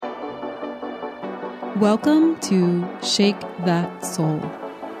Welcome to Shake That Soul.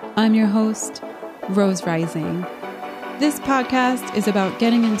 I'm your host, Rose Rising. This podcast is about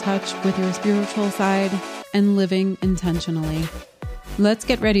getting in touch with your spiritual side and living intentionally. Let's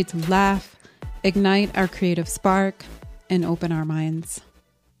get ready to laugh, ignite our creative spark, and open our minds.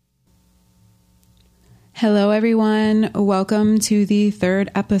 Hello, everyone. Welcome to the third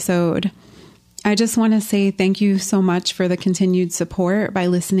episode. I just want to say thank you so much for the continued support by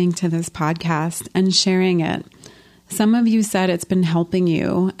listening to this podcast and sharing it. Some of you said it's been helping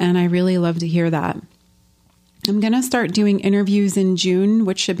you, and I really love to hear that. I'm going to start doing interviews in June,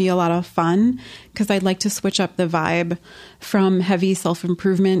 which should be a lot of fun because I'd like to switch up the vibe from heavy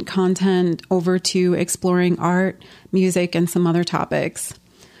self-improvement content over to exploring art, music, and some other topics.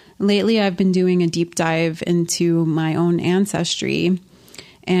 Lately, I've been doing a deep dive into my own ancestry,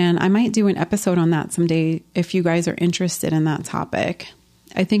 and I might do an episode on that someday if you guys are interested in that topic.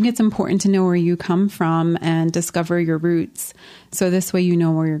 I think it's important to know where you come from and discover your roots, so this way you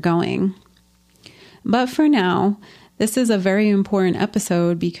know where you're going. But for now, this is a very important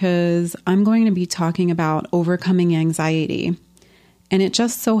episode because I'm going to be talking about overcoming anxiety. And it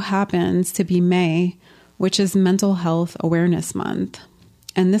just so happens to be May, which is Mental Health Awareness Month.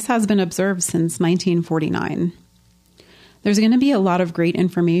 And this has been observed since 1949. There's going to be a lot of great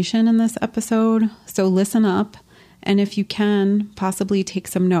information in this episode, so listen up, and if you can, possibly take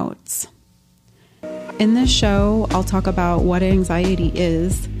some notes. In this show, I'll talk about what anxiety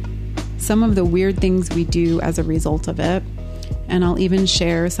is, some of the weird things we do as a result of it, and I'll even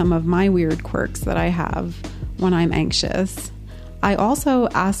share some of my weird quirks that I have when I'm anxious. I also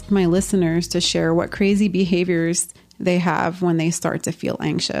ask my listeners to share what crazy behaviors they have when they start to feel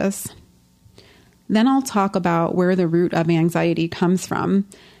anxious. Then I'll talk about where the root of anxiety comes from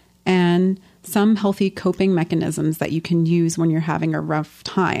and some healthy coping mechanisms that you can use when you're having a rough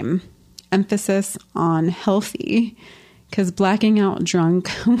time. Emphasis on healthy, because blacking out drunk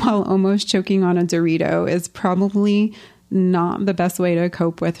while almost choking on a Dorito is probably not the best way to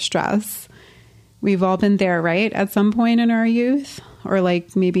cope with stress. We've all been there, right? At some point in our youth, or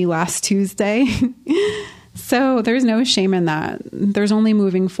like maybe last Tuesday. So there's no shame in that. There's only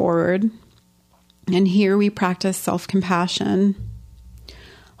moving forward. And here we practice self-compassion.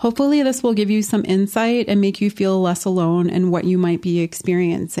 Hopefully this will give you some insight and make you feel less alone in what you might be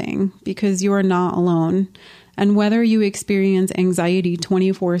experiencing, because you are not alone. And whether you experience anxiety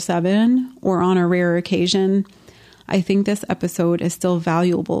 24/7 or on a rare occasion, I think this episode is still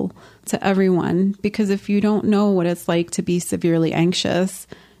valuable to everyone, because if you don't know what it's like to be severely anxious,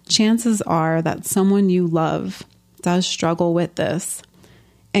 chances are that someone you love does struggle with this.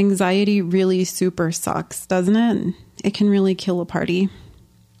 Anxiety really super sucks, doesn't it? It can really kill a party.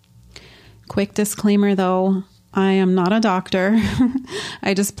 Quick disclaimer though, I am not a doctor.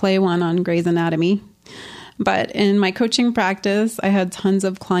 I just play one on Grey's Anatomy. But in my coaching practice, I had tons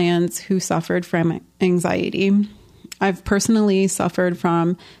of clients who suffered from anxiety. I've personally suffered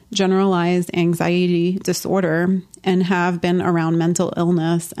from generalized anxiety disorder and have been around mental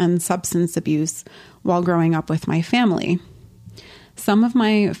illness and substance abuse while growing up with my family. Some of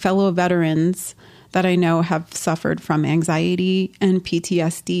my fellow veterans that I know have suffered from anxiety and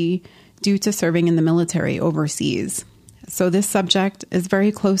PTSD due to serving in the military overseas. So this subject is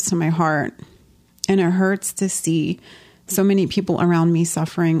very close to my heart, and it hurts to see so many people around me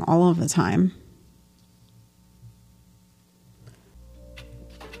suffering all of the time.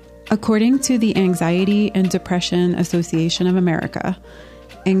 According to the Anxiety and Depression Association of America,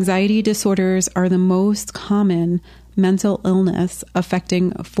 anxiety disorders are the most common mental illness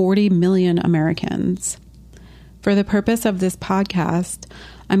affecting 40 million Americans. For the purpose of this podcast,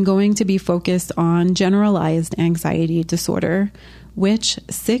 I'm going to be focused on generalized anxiety disorder, which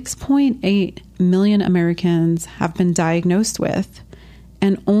 6.8 million Americans have been diagnosed with,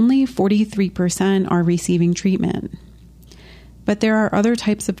 and only 43% are receiving treatment. But there are other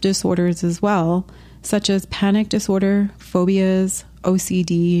types of disorders as well, such as panic disorder, phobias,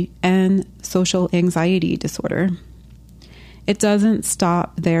 OCD, and social anxiety disorder. It doesn't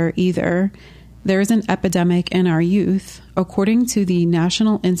stop there either. There's an epidemic in our youth. According to the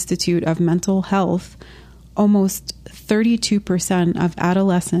National Institute of Mental Health, almost 32% of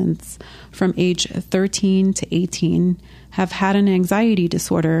adolescents from age 13 to 18 have had an anxiety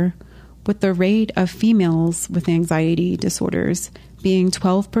disorder, with the rate of females with anxiety disorders being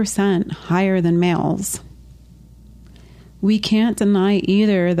 12% higher than males. We can't deny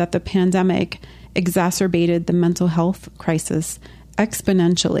either that the pandemic exacerbated the mental health crisis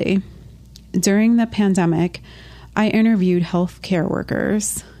exponentially. During the pandemic, I interviewed healthcare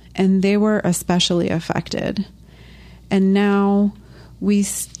workers, and they were especially affected. And now we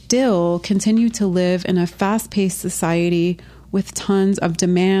still continue to live in a fast-paced society with tons of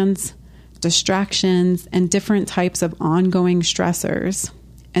demands, distractions, and different types of ongoing stressors.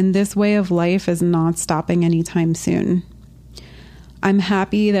 And this way of life is not stopping anytime soon. I'm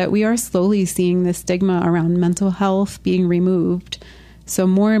happy that we are slowly seeing the stigma around mental health being removed, so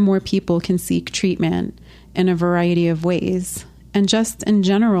more and more people can seek treatment in a variety of ways, and just in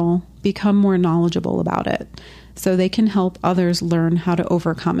general, become more knowledgeable about it, so they can help others learn how to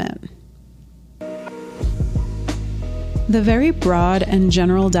overcome it. The very broad and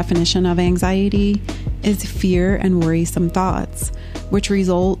general definition of anxiety is fear and worrisome thoughts, which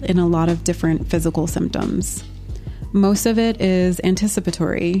result in a lot of different physical symptoms. Most of it is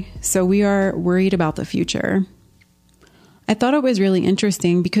anticipatory, so we are worried about the future. I thought it was really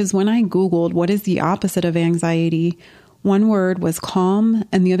interesting because when I Googled what is the opposite of anxiety, one word was calm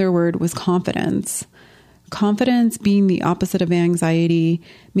and the other word was confidence. Confidence being the opposite of anxiety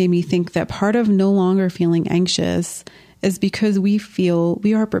made me think that part of no longer feeling anxious is because we feel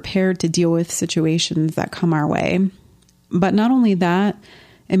we are prepared to deal with situations that come our way. But not only that,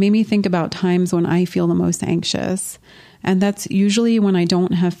 it made me think about times when I feel the most anxious, and that's usually when I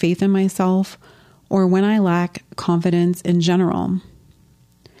don't have faith in myself or when I lack confidence in general.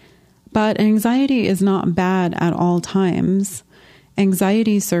 But anxiety is not bad at all times.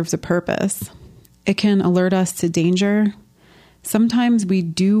 Anxiety serves a purpose. It can alert us to danger. Sometimes we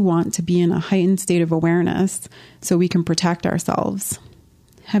do want to be in a heightened state of awareness so we can protect ourselves.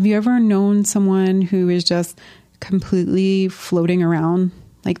 Have you ever known someone who is just completely floating around?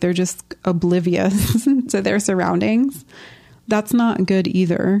 Like they're just oblivious to their surroundings? That's not good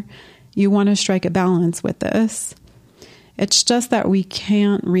either. You want to strike a balance with this. It's just that we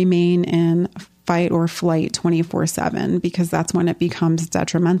can't remain in fight or flight 24/7 because that's when it becomes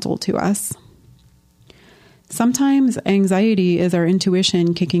detrimental to us. Sometimes anxiety is our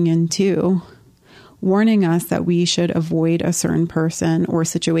intuition kicking in too, warning us that we should avoid a certain person or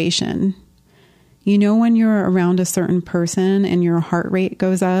situation. You know, when you're around a certain person and your heart rate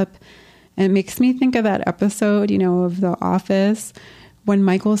goes up, it makes me think of that episode, of The Office when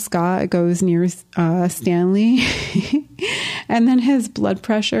Michael Scott goes near Stanley and then his blood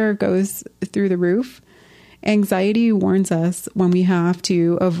pressure goes through the roof. Anxiety warns us when we have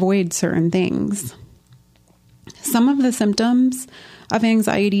to avoid certain things. Some of the symptoms of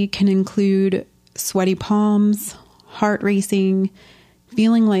anxiety can include sweaty palms, heart racing,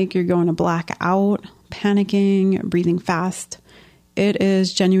 feeling like you're going to black out, panicking, breathing fast. It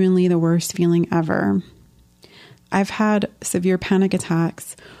is genuinely the worst feeling ever. I've had severe panic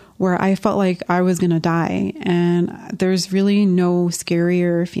attacks where I felt like I was going to die, and there's really no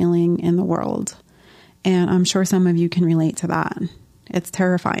scarier feeling in the world. And I'm sure some of you can relate to that. It's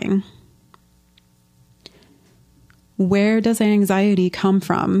terrifying. Where does anxiety come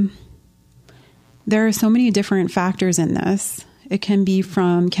from? There are so many different factors in this. It can be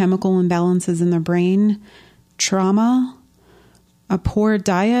from chemical imbalances in the brain, trauma, a poor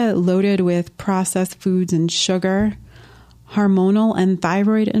diet loaded with processed foods and sugar, hormonal and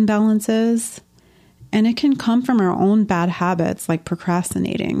thyroid imbalances, and it can come from our own bad habits like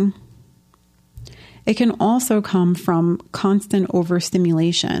procrastinating. It can also come from constant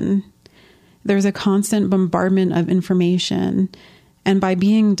overstimulation. There's a constant bombardment of information, and by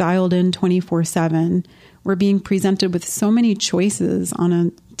being dialed in 24/7, we're being presented with so many choices on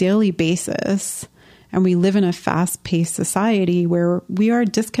a daily basis, and we live in a fast-paced society where we are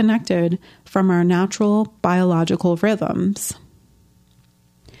disconnected from our natural biological rhythms.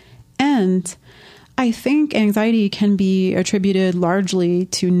 And I think anxiety can be attributed largely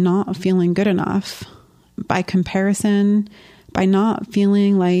to not feeling good enough. By comparison, by not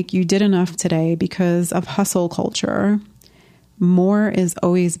feeling like you did enough today because of hustle culture. More is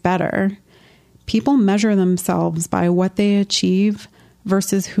always better. People measure themselves by what they achieve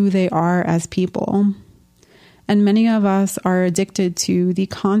versus who they are as people. And many of us are addicted to the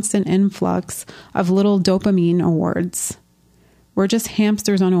constant influx of little dopamine awards. We're just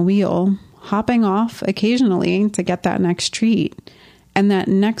hamsters on a wheel, hopping off occasionally to get that next treat and that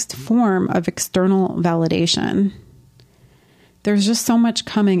next form of external validation. There's just so much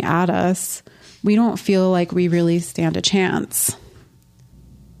coming at us, we don't feel like we really stand a chance.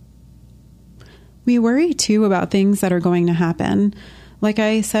 We worry too about things that are going to happen. Like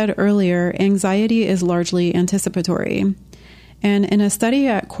I said earlier, anxiety is largely anticipatory. And in a study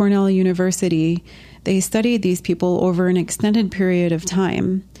at Cornell University, they studied these people over an extended period of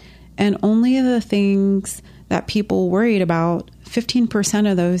time. And only the things that people worried about, 15%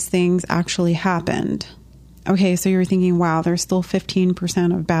 of those things actually happened. Okay, so you're thinking, wow, there's still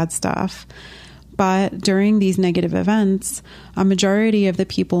 15% of bad stuff. But during these negative events, a majority of the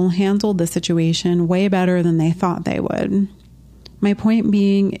people handled the situation way better than they thought they would. My point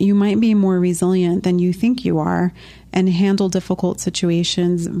being, you might be more resilient than you think you are and handle difficult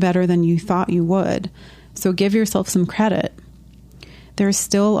situations better than you thought you would. So give yourself some credit. There's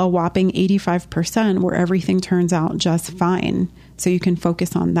still a whopping 85% where everything turns out just fine. So you can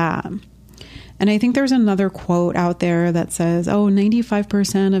focus on that. And I think there's another quote out there that says,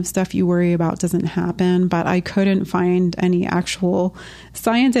 95% of stuff you worry about doesn't happen, but I couldn't find any actual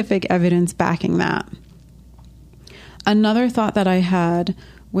scientific evidence backing that. Another thought that I had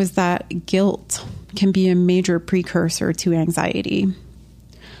was that guilt can be a major precursor to anxiety.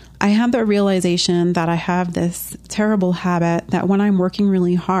 I had the realization that I have this terrible habit that when I'm working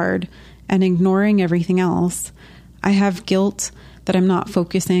really hard and ignoring everything else, I have guilt that I'm not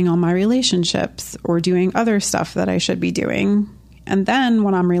focusing on my relationships or doing other stuff that I should be doing. And then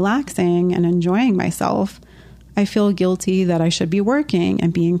when I'm relaxing and enjoying myself, I feel guilty that I should be working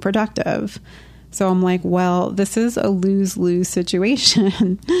and being productive. So I'm like, well, this is a lose-lose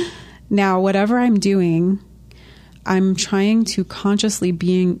situation. Now, whatever I'm doing, I'm trying to consciously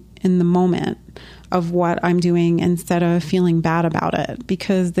be in the moment of what I'm doing instead of feeling bad about it,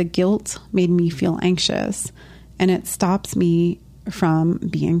 because the guilt made me feel anxious and it stops me from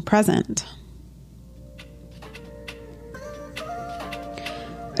being present.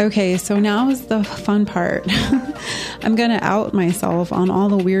 Okay, so now is the fun part. I'm going to out myself on all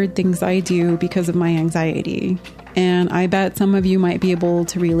the weird things I do because of my anxiety. And I bet some of you might be able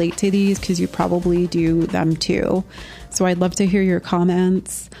to relate to these because you probably do them too. So I'd love to hear your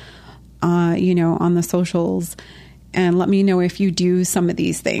comments, on the socials, and let me know if you do some of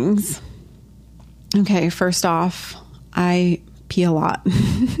these things. Okay, first off, I pee a lot.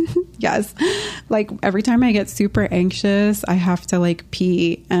 Yes. Like every time I get super anxious, I have to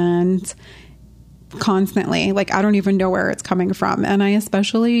pee, and constantly, I don't even know where it's coming from. And I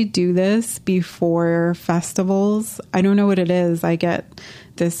especially do this before festivals. I don't know what it is. I get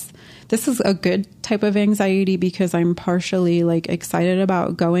this is a good type of anxiety because I'm partially excited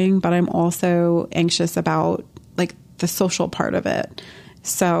about going, but I'm also anxious about the social part of it.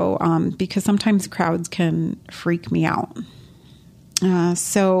 So, because sometimes crowds can freak me out.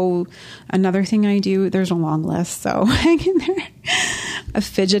 So another thing I do, there's a long list, so hang in there.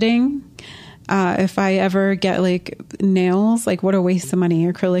 Fidgeting. If I ever get nails, what a waste of money,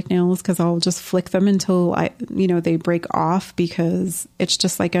 acrylic nails, because I'll just flick them until they break off because it's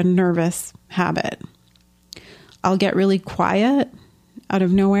just a nervous habit. I'll get really quiet out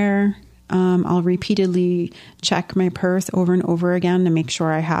of nowhere. I'll repeatedly check my purse over and over again to make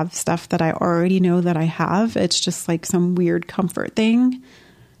sure I have stuff that I already know that I have. It's just some weird comfort thing.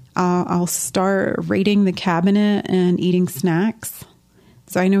 I'll start raiding the cabinet and eating snacks.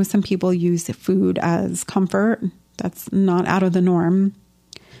 So I know some people use food as comfort. That's not out of the norm.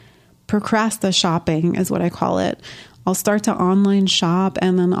 Procrasta shopping is what I call it. I'll start to online shop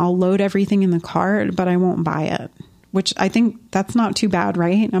and then I'll load everything in the cart, but I won't buy it. Which I think that's not too bad,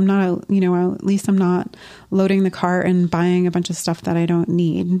 right? I'm not, at least I'm not loading the cart and buying a bunch of stuff that I don't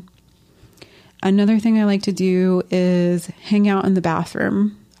need. Another thing I like to do is hang out in the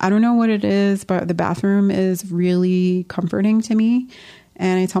bathroom. I don't know what it is, but the bathroom is really comforting to me.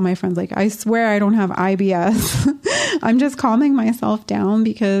 And I tell my friends, I swear I don't have IBS. I'm just calming myself down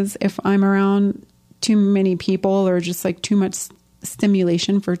because if I'm around too many people or just too much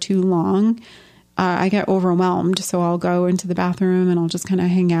stimulation for too long, I get overwhelmed. So I'll go into the bathroom and I'll just kind of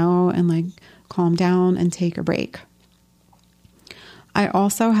hang out and calm down and take a break. I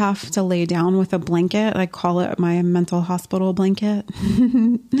also have to lay down with a blanket. I call it my mental hospital blanket.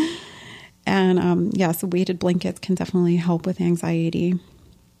 And yes, weighted blankets can definitely help with anxiety.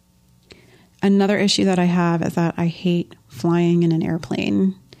 Another issue that I have is that I hate flying in an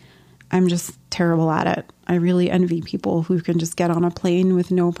airplane. I'm just terrible at it. I really envy people who can just get on a plane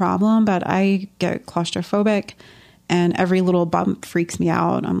with no problem, but I get claustrophobic and every little bump freaks me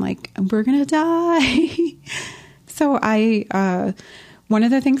out. I'm like, we're going to die. So one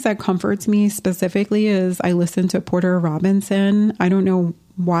of the things that comforts me specifically is I listen to Porter Robinson. I don't know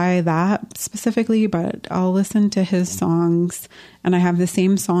why that specifically, but I'll listen to his songs, and I have the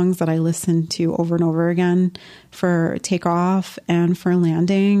same songs that I listen to over and over again for takeoff and for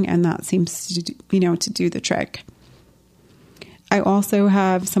landing, and that seems to, to do the trick. I also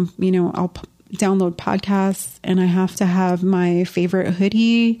have some, I'll download podcasts, and I have to have my favorite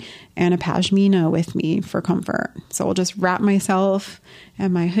hoodie and a pashmina with me for comfort. So I'll just wrap myself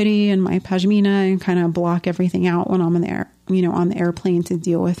in my hoodie and my pashmina and kind of block everything out when I'm in there, on the airplane to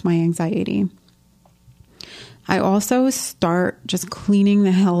deal with my anxiety. I also start just cleaning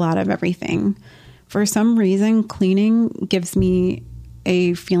the hell out of everything. For some reason, cleaning gives me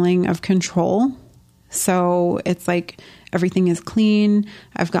a feeling of control. So it's like everything is clean.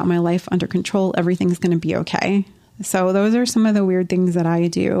 I've got my life under control. Everything's going to be okay. So those are some of the weird things that I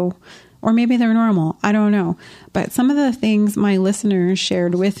do. Or maybe they're normal. I don't know. But some of the things my listeners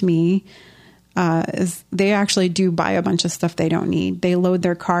shared with me is they actually do buy a bunch of stuff they don't need. They load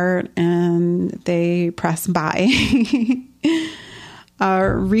their cart and they press buy.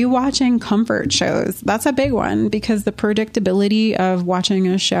 Rewatching comfort shows. That's a big one because the predictability of watching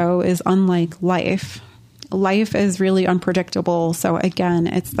a show is unlike life. Life is really unpredictable. So again,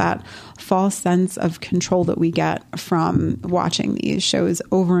 it's that false sense of control that we get from watching these shows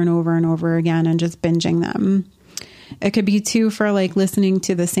over and over and over again and just binging them. It could be too for like listening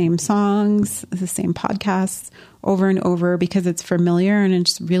to the same songs, the same podcasts over and over because it's familiar and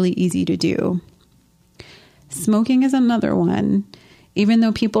it's really easy to do. Smoking is another one. Even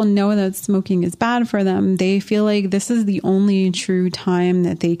though people know that smoking is bad for them, they feel like this is the only true time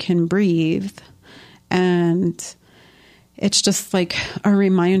that they can breathe. And it's just like a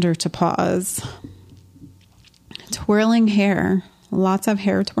reminder to pause. Twirling hair. Lots of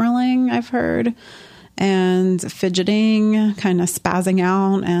hair twirling, I've heard. And fidgeting, kind of spazzing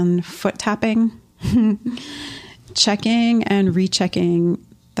out and foot tapping. Checking and rechecking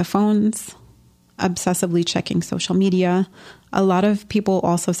the phones. Obsessively checking social media. A lot of people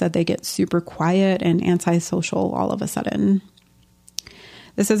also said they get super quiet and antisocial all of a sudden.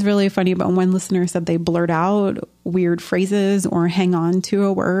 This is really funny, but one listener said they blurt out weird phrases or hang on to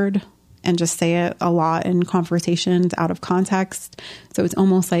a word and just say it a lot in conversations out of context. So it's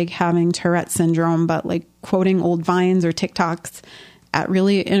almost like having Tourette syndrome, but like quoting old Vines or TikToks at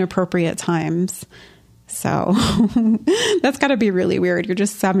really inappropriate times. So that's got to be really weird. You're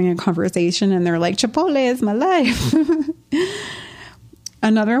just having a conversation and they're like, Chipotle is my life.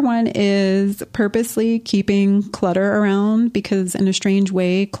 Another one is purposely keeping clutter around because in a strange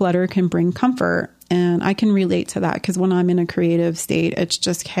way, clutter can bring comfort. And I can relate to that because when I'm in a creative state, it's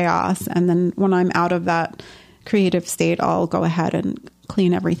just chaos. And then when I'm out of that creative state, I'll go ahead and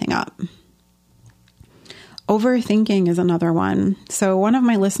clean everything up. Overthinking is another one. So one of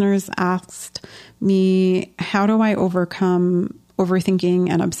my listeners asked me, how do I overcome overthinking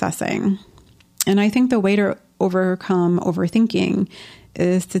and obsessing? And I think the way to overcome overthinking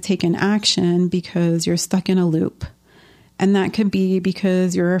is to take an action because you're stuck in a loop. And that could be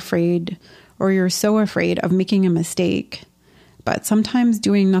because you're afraid or you're so afraid of making a mistake. But sometimes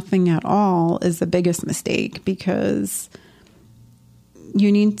doing nothing at all is the biggest mistake because you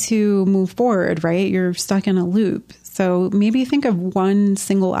need to move forward, right? You're stuck in a loop. So maybe think of one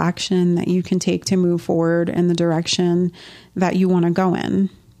single action that you can take to move forward in the direction that you want to go in.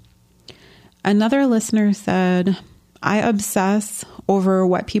 Another listener said, I obsess over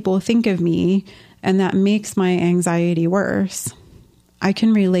what people think of me, and that makes my anxiety worse. I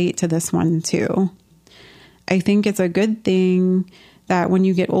can relate to this one too. I think it's a good thing that when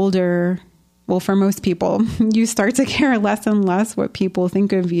you get older, well, for most people, you start to care less and less what people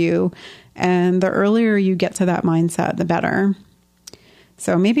think of you. And the earlier you get to that mindset, the better.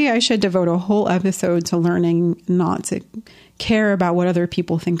 So maybe I should devote a whole episode to learning not to care about what other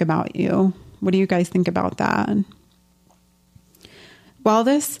people think about you. What do you guys think about that? While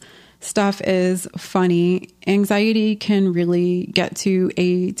this stuff is funny, anxiety can really get to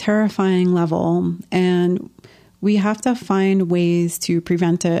a terrifying level, and we have to find ways to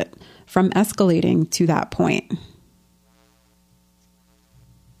prevent it from escalating to that point.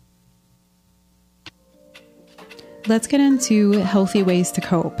 Let's get into healthy ways to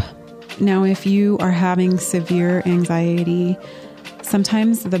cope. Now, if you are having severe anxiety,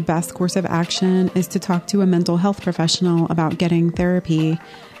 sometimes the best course of action is to talk to a mental health professional about getting therapy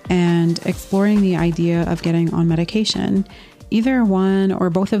and exploring the idea of getting on medication, either one or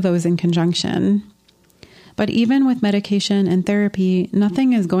both of those in conjunction. But even with medication and therapy,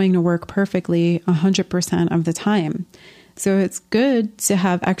 nothing is going to work perfectly 100% of the time. So it's good to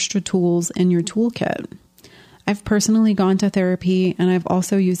have extra tools in your toolkit. I've personally gone to therapy and I've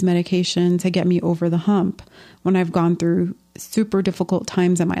also used medication to get me over the hump when I've gone through super difficult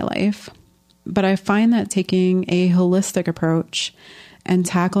times in my life. But I find that taking a holistic approach and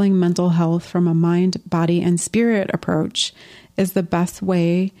tackling mental health from a mind, body, and spirit approach is the best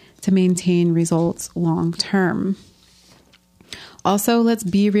way to maintain results long term. Also, let's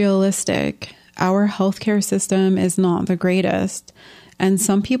be realistic. Our healthcare system is not the greatest, and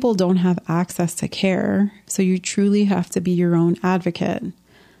some people don't have access to care, so you truly have to be your own advocate.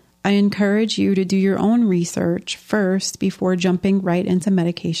 I encourage you to do your own research first before jumping right into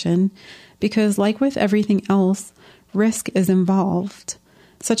medication, because like with everything else, risk is involved.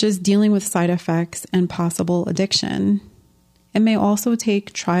 such as dealing with side effects and possible addiction. It may also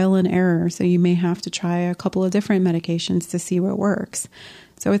take trial and error, so you may have to try a couple of different medications to see what works.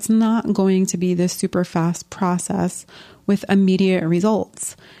 So it's not going to be this super fast process with immediate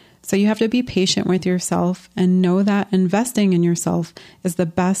results. So you have to be patient with yourself and know that investing in yourself is the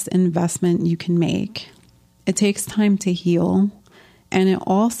best investment you can make. It takes time to heal, and it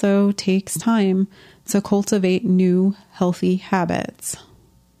also takes time to cultivate new healthy habits.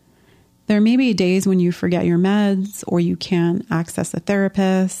 There may be days when you forget your meds or you can't access a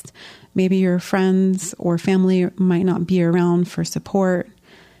therapist. Maybe your friends or family might not be around for support.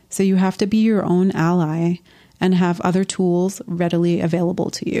 So you have to be your own ally and have other tools readily available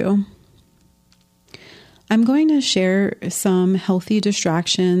to you. I'm going to share some healthy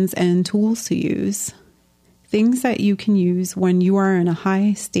distractions and tools to use. Things that you can use when you are in a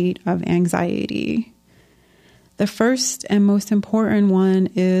high state of anxiety. The first and most important one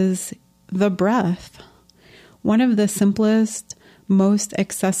is the breath. One of the simplest, most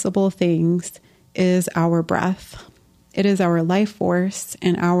accessible things is our breath. It is our life force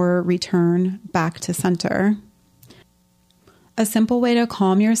and our return back to center. A simple way to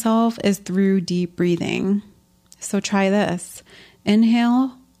calm yourself is through deep breathing. So try this.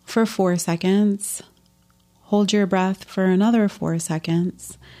 Inhale for 4 seconds. Hold your breath for another 4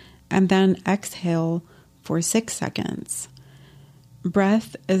 seconds. And then exhale for 6 seconds.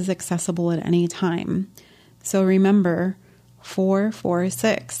 Breath is accessible at any time. So remember, 4, 4,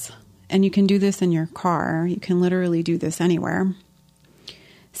 6. And you can do this in your car. You can literally do this anywhere.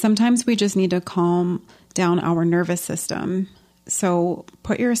 Sometimes we just need to calm down our nervous system. So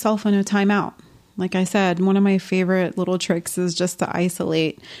put yourself in a timeout. Like I said, one of my favorite little tricks is just to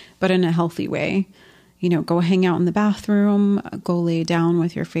isolate, but in a healthy way. Go hang out in the bathroom, go lay down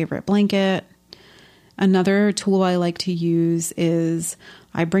with your favorite blanket. Another tool I like to use is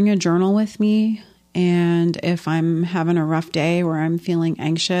I bring a journal with me, and if I'm having a rough day or I'm feeling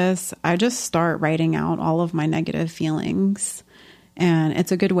anxious, I just start writing out all of my negative feelings. And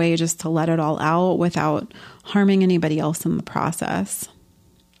it's a good way just to let it all out without harming anybody else in the process.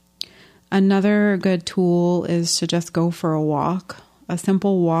 Another good tool is to just go for a walk. A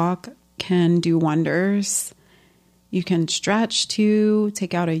simple walk can do wonders. You can stretch too,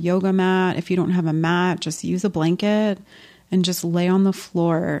 take out a yoga mat. If you don't have a mat, just use a blanket and just lay on the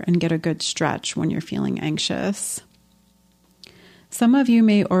floor and get a good stretch when you're feeling anxious. Some of you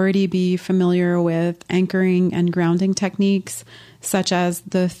may already be familiar with anchoring and grounding techniques, such as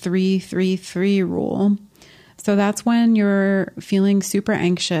the 3-3-3 rule. So that's when you're feeling super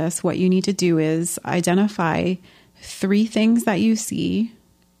anxious. What you need to do is identify 3 things that you see,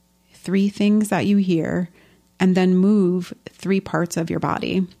 3 things that you hear, and then move 3 parts of your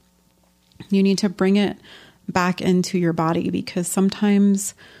body. You need to bring it back into your body, because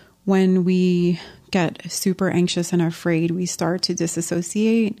sometimes when we get super anxious and afraid, we start to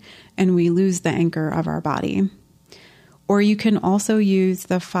disassociate and we lose the anchor of our body. Or you can also use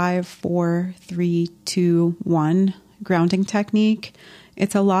the 5-4-3-2-1 grounding technique.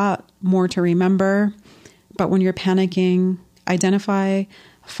 It's a lot more to remember, but when you're panicking, identify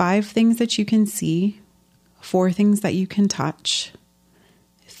 5 things that you can see, 4 things that you can touch,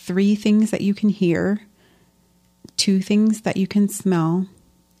 3 things that you can hear, 2 things that you can smell,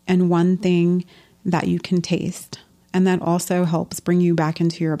 and 1 thing that you can taste. And that also helps bring you back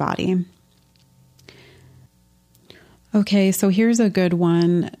into your body. Okay, so here's a good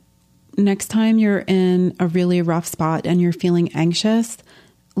one. Next time you're in a really rough spot and you're feeling anxious,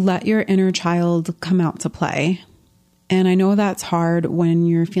 let your inner child come out to play. And I know that's hard when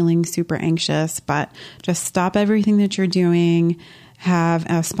you're feeling super anxious, but just stop everything that you're doing, have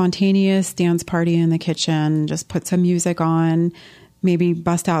a spontaneous dance party in the kitchen, just put some music on, maybe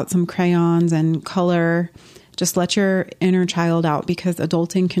bust out some crayons and color. Just let your inner child out, because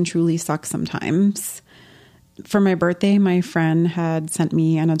adulting can truly suck sometimes. For my birthday, my friend had sent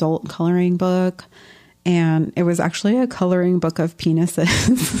me an adult coloring book, and it was actually a coloring book of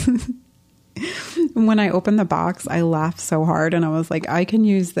penises. When I opened the box, I laughed so hard, and I was like, I can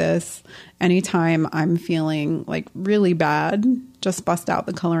use this anytime I'm feeling like really bad. Just bust out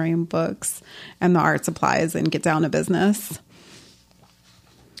the coloring books and the art supplies and get down to business.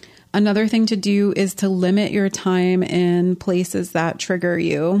 Another thing to do is to limit your time in places that trigger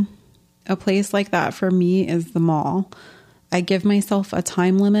you. A place like that for me is the mall. I give myself a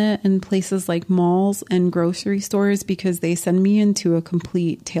time limit in places like malls and grocery stores because they send me into a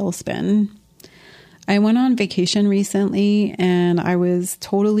complete tailspin. I went on vacation recently and I was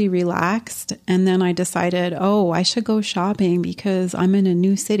totally relaxed. And then I decided, I should go shopping because I'm in a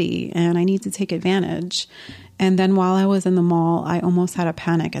new city and I need to take advantage. And then while I was in the mall, I almost had a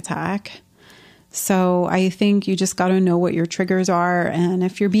panic attack. So I think you just got to know what your triggers are. And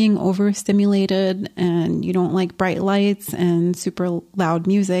if you're being overstimulated and you don't like bright lights and super loud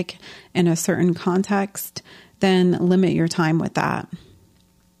music in a certain context, then limit your time with that.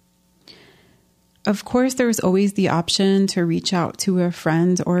 Of course, there's always the option to reach out to a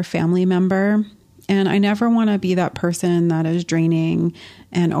friend or a family member. And I never want to be that person that is draining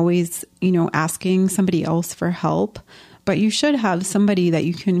and always, asking somebody else for help. But you should have somebody that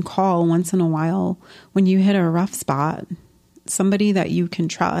you can call once in a while when you hit a rough spot, somebody that you can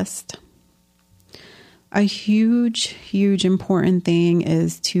trust. A huge, huge important thing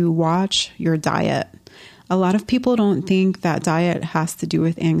is to watch your diet. A lot of people don't think that diet has to do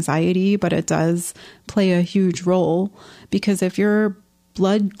with anxiety, but it does play a huge role because if your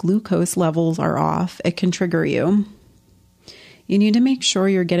blood glucose levels are off, it can trigger you. You need to make sure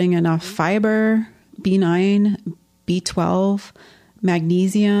you're getting enough fiber, B9, B12,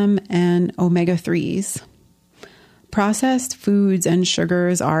 magnesium, and omega-3s. Processed foods and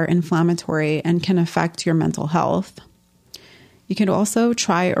sugars are inflammatory and can affect your mental health. You can also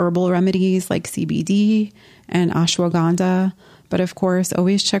try herbal remedies like CBD and ashwagandha, but of course,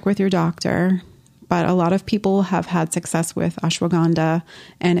 always check with your doctor. But a lot of people have had success with ashwagandha,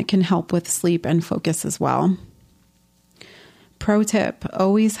 and it can help with sleep and focus as well. Pro tip,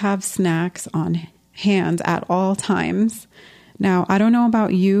 always have snacks on hand at all times. Now, I don't know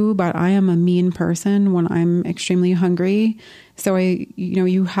about you, but I am a mean person when I'm extremely hungry. So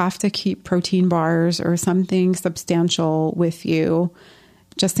you have to keep protein bars or something substantial with you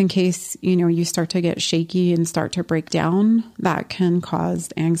just in case, you start to get shaky and start to break down. That can cause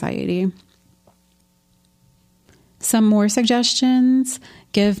anxiety. Some more suggestions,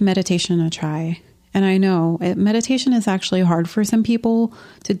 give meditation a try. And I know meditation is actually hard for some people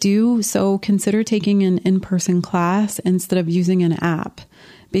to do, so consider taking an in-person class instead of using an app,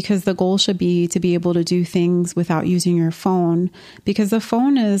 because the goal should be to be able to do things without using your phone, because the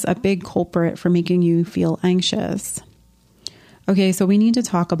phone is a big culprit for making you feel anxious. Okay, so we need to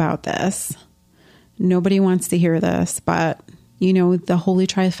talk about this. Nobody wants to hear this, but the holy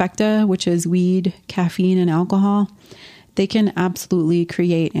trifecta, which is weed, caffeine, and alcohol, they can absolutely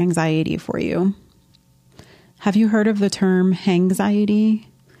create anxiety for you. Have you heard of the term hangxiety?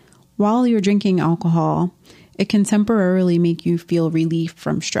 While you're drinking alcohol, it can temporarily make you feel relief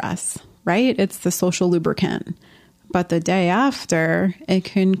from stress, right? It's the social lubricant. But the day after, it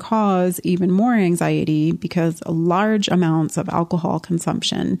can cause even more anxiety because large amounts of alcohol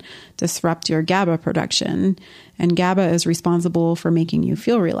consumption disrupt your GABA production, and GABA is responsible for making you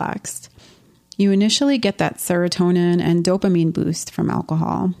feel relaxed. You initially get that serotonin and dopamine boost from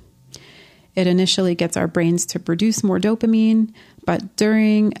alcohol. It initially gets our brains to produce more dopamine, but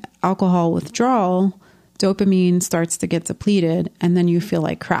during alcohol withdrawal, dopamine starts to get depleted and then you feel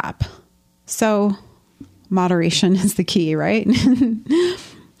like crap. So moderation is the key, right?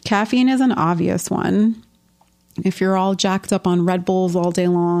 Caffeine is an obvious one. If you're all jacked up on Red Bulls all day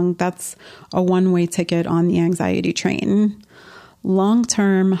long, that's a one-way ticket on the anxiety train.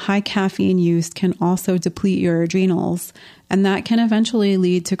 Long-term high caffeine use can also deplete your adrenals, and that can eventually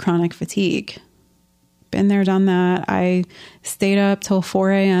lead to chronic fatigue. Been there, done that. I stayed up till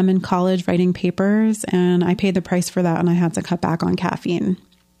 4 a.m. in college writing papers, and I paid the price for that, and I had to cut back on caffeine.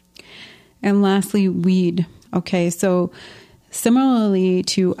 And lastly, weed. Okay, so similarly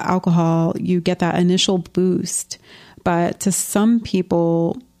to alcohol, you get that initial boost, but to some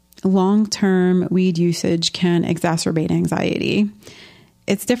people, long-term weed usage can exacerbate anxiety.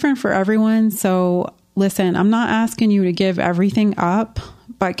 It's different for everyone. So listen, I'm not asking you to give everything up,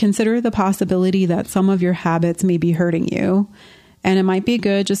 but consider the possibility that some of your habits may be hurting you. And it might be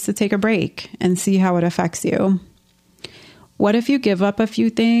good just to take a break and see how it affects you. What if you give up a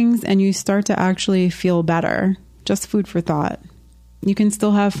few things and you start to actually feel better? Just food for thought. You can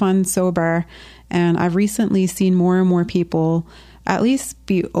still have fun sober. And I've recently seen more and more people at least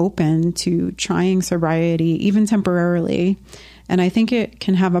be open to trying sobriety, even temporarily. And I think it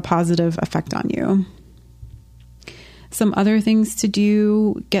can have a positive effect on you. Some other things to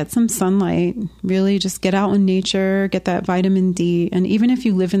do, get some sunlight, really just get out in nature, get that vitamin D. And even if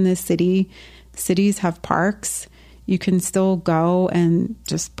you live in this city, cities have parks, you can still go and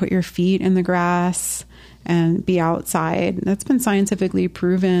just put your feet in the grass and be outside. That's been scientifically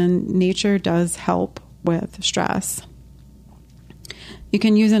proven. Nature does help with stress. You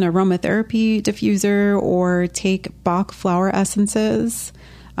can use an aromatherapy diffuser or take Bach flower essences.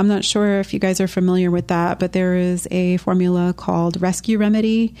 I'm not sure if you guys are familiar with that, but there is a formula called Rescue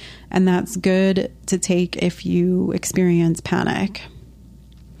Remedy, and that's good to take if you experience panic.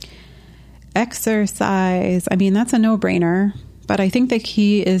 Exercise. I mean, that's a no-brainer, but I think the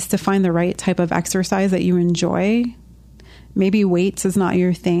key is to find the right type of exercise that you enjoy. Maybe weights is not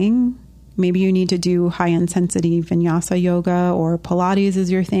your thing. Maybe you need to do high-intensity vinyasa yoga, or Pilates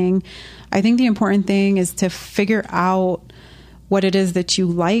is your thing. I think the important thing is to figure out what it is that you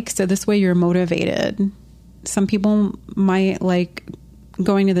like, so this way you're motivated. Some people might like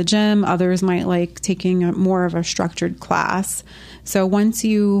going to the gym, others might like taking more of a structured class. So once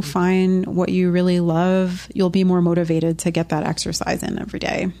you find what you really love, you'll be more motivated to get that exercise in every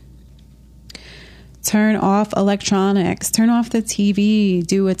day. Turn off electronics, turn off the TV,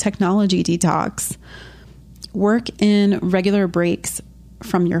 do a technology detox. Work in regular breaks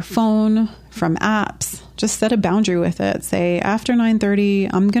from your phone, from apps. Just set a boundary with it. Say, after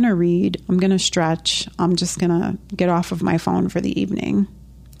 9:30, I'm going to read, I'm going to stretch, I'm just going to get off of my phone for the evening.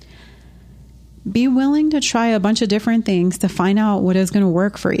 Be willing to try a bunch of different things to find out what is going to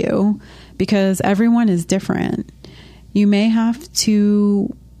work for you, because everyone is different. You may have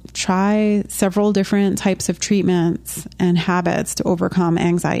to try several different types of treatments and habits to overcome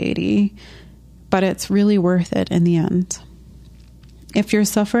anxiety, but it's really worth it in the end. If you're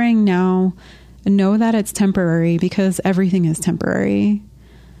suffering now, know that it's temporary, because everything is temporary.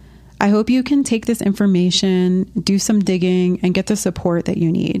 I hope you can take this information, do some digging, and get the support that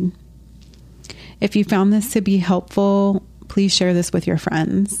you need. If you found this to be helpful, please share this with your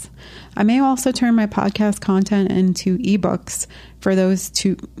friends. I may also turn my podcast content into ebooks for those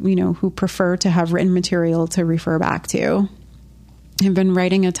who prefer to have written material to refer back to. I've been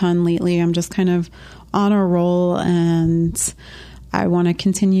writing a ton lately. I'm just kind of on a roll, and I want to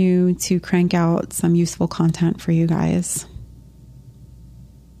continue to crank out some useful content for you guys.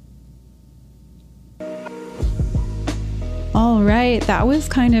 All right, that was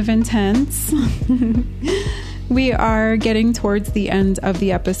kind of intense. We are getting towards the end of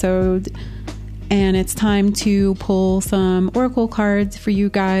the episode, and it's time to pull some oracle cards for you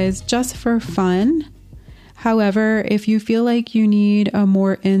guys just for fun. However, if you feel like you need a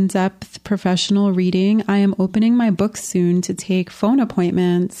more in-depth professional reading, I am opening my book soon to take phone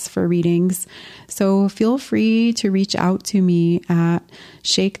appointments for readings. So feel free to reach out to me at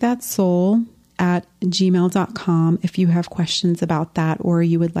shakethatsoul@gmail.com if you have questions about that, or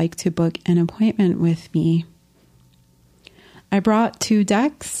you would like to book an appointment with me. I brought 2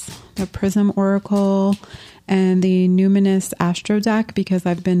 decks, the Prism Oracle and the Numinous Astro deck, because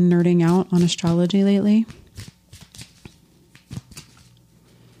I've been nerding out on astrology lately.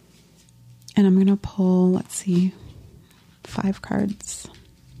 And I'm going to pull, 5 cards.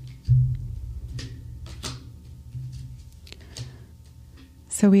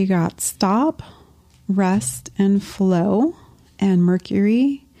 So we got Stop, Rest, and Flow, and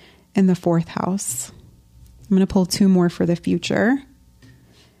Mercury in the 4th house. I'm going to pull 2 more for the future.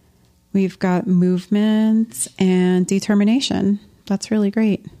 We've got Movement and Determination. That's really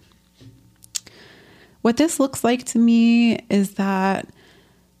great. What this looks like to me is that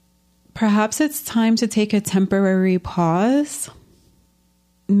perhaps it's time to take a temporary pause.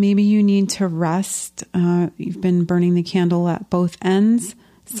 Maybe you need to rest. You've been burning the candle at both ends,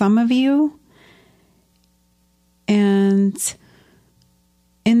 some of you. And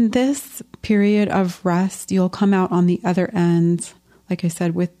in this period of rest, you'll come out on the other end, like I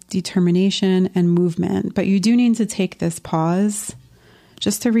said, with determination and movement. But you do need to take this pause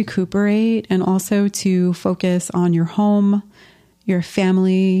just to recuperate, and also to focus on your home, your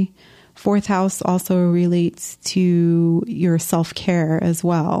family. 4th house also relates to your self-care as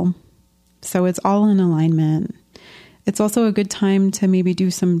well. So it's all in alignment. It's also a good time to maybe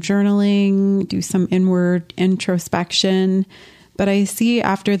do some journaling, do some inward introspection. But I see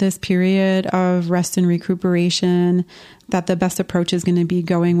after this period of rest and recuperation that the best approach is going to be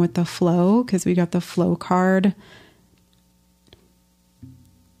going with the flow, because we got the flow card.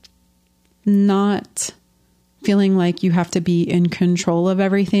 Not feeling like you have to be in control of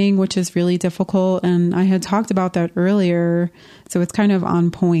everything, which is really difficult. And I had talked about that earlier, so it's kind of on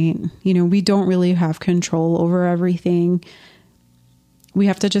point. We don't really have control over everything. We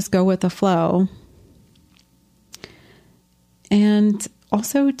have to just go with the flow. And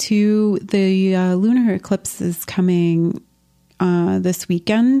also, too, the lunar eclipse is coming this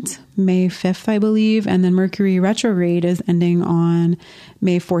weekend, May 5th, I believe. And then Mercury retrograde is ending on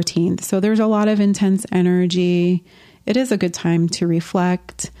May 14th. So there's a lot of intense energy. It is a good time to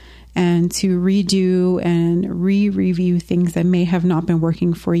reflect and to redo and re-review things that may have not been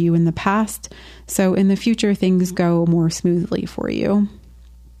working for you in the past. So in the future, things go more smoothly for you.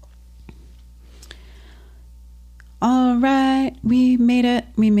 All right, we made it.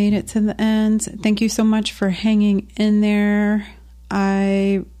 We made it to the end. Thank you so much for hanging in there.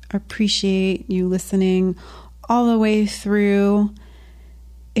 I appreciate you listening all the way through.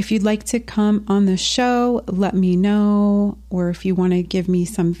 If you'd like to come on the show, let me know. Or if you want to give me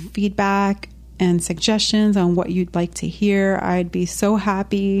some feedback and suggestions on what you'd like to hear, I'd be so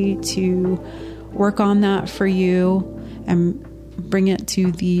happy to work on that for you and bring it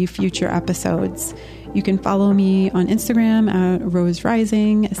to the future episodes. You can follow me on Instagram at Rose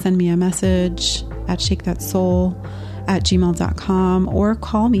Rising, send me a message at shakeThatSoul@gmail.com, or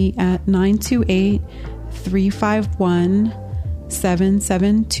call me at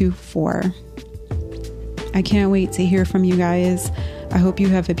 928-351-7724. I can't wait to hear from you guys. I hope you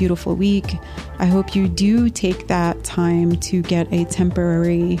have a beautiful week. I hope you do take that time to get a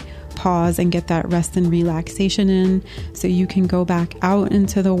temporary pause and get that rest and relaxation in so you can go back out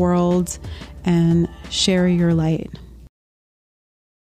into the world and share your light.